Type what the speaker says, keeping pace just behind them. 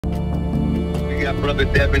We got Brother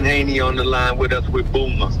Devin Haney on the line with us with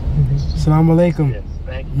Boomer. Assalamu alaikum, Yes,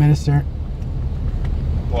 thank you. Minister.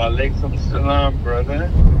 Wa alaikum salam, brother.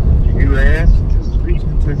 You asked to speak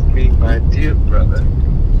with me, my dear brother.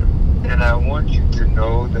 And I want you to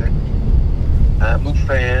know that I'm a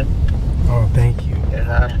fan. Oh, thank you.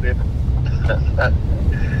 And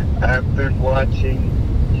I've been watching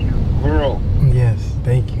you grow. Yes,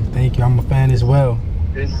 thank you. Thank you. I'm a fan as well.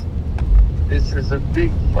 This is a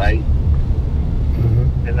big fight.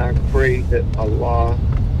 And I pray that Allah,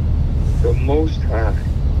 the Most High,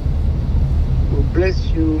 will bless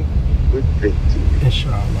you with victory.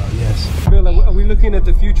 Inshallah, yes. Bill, are we looking at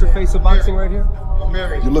the future face of boxing right here?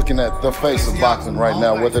 You're looking at the face of boxing right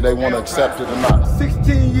now, whether they want to accept it or not.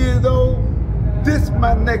 16 years old, this is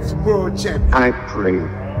my next world champion. I pray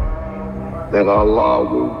that Allah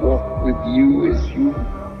will walk with you as you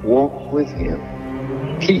walk with Him.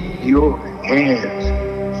 Keep your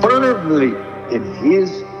hands firmly in His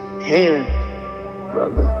hand,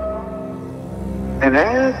 brother. And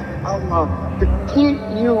ask Allah to keep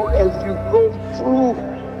you as you go through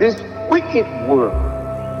this wicked world.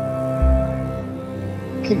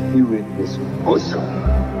 Keep you in His bosom,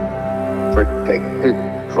 protected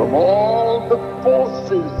from all the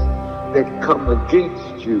forces that come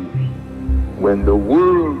against you. When the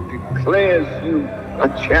world declares you a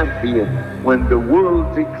champion, when the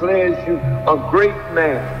world declares you a great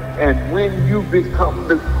man, and when you become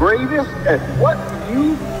the greatest at what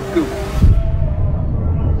you do.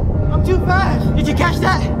 I'm too fast. Did you catch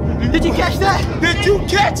that? Did you catch that? Did you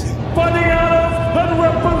catch it? For the honors and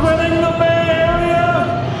representing the Bay Area,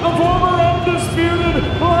 the former undisputed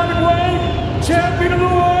lightweight champion of the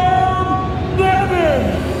world, Devin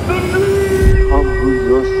the Dream. Humble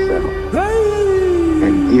yourself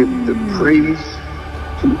and give the praise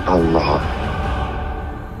to Allah.